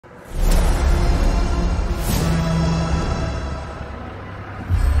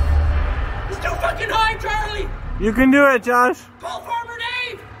fucking high, Charlie! You can do it, Josh. Call Farmer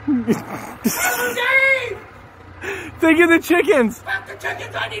Dave! Farmer Dave! Think of the chickens. Fuck the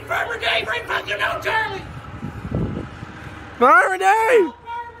chickens, I need Farmer Dave right fucking now, Charlie! Farmer Dave!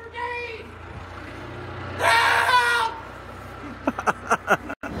 Farmer Dave! Help!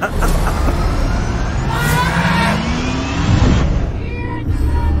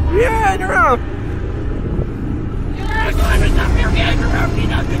 Yeah, you're out.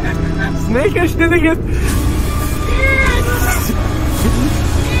 Snakish, do they get...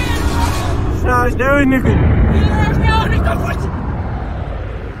 Josh, doing nothing.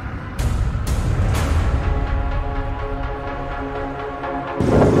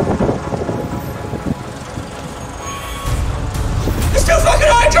 It's too fucking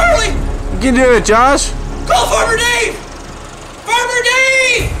high, Charlie! You can do it, Josh. Call Farmer Dave! Farmer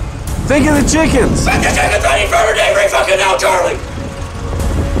Dave! Think of the chickens. Fuck the chickens, I need Farmer Dave right fucking now, Charlie!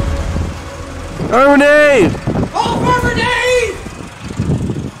 Farmer Dave! Call Farmer Dave!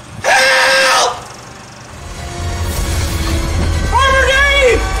 Help! Farmer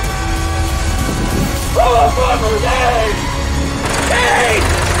Dave! Call Farmer Dave! Dave!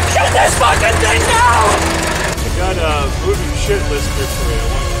 Shut this fucking thing down! I got a moving shit list here for you. I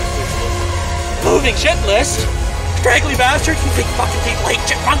want you to take a look. Moving shit list? Straggly bastard, you big fucking big late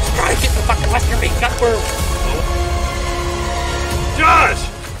chipmunks trying to get the fucking western big nutworm. Josh!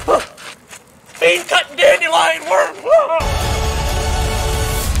 Bean cutting dandelion worm.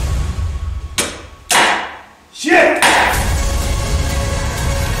 Shit!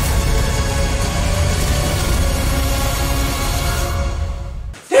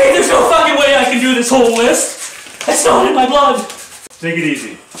 Hey, there's no fucking way I can do this whole list. That's not in my blood. Take it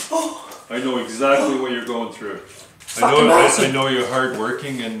easy. I know exactly what you're going through. Fucking I know you're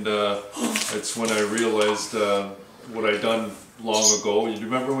hardworking, and it's when I realized what I done long ago. You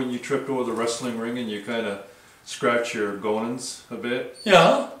remember when you tripped over the wrestling ring and you kind of scratched your gonans a bit?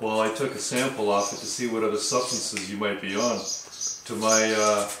 Yeah? Well, I took a sample off it to see what other substances you might be on. To my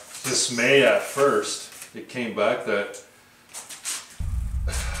dismay at first, it came back that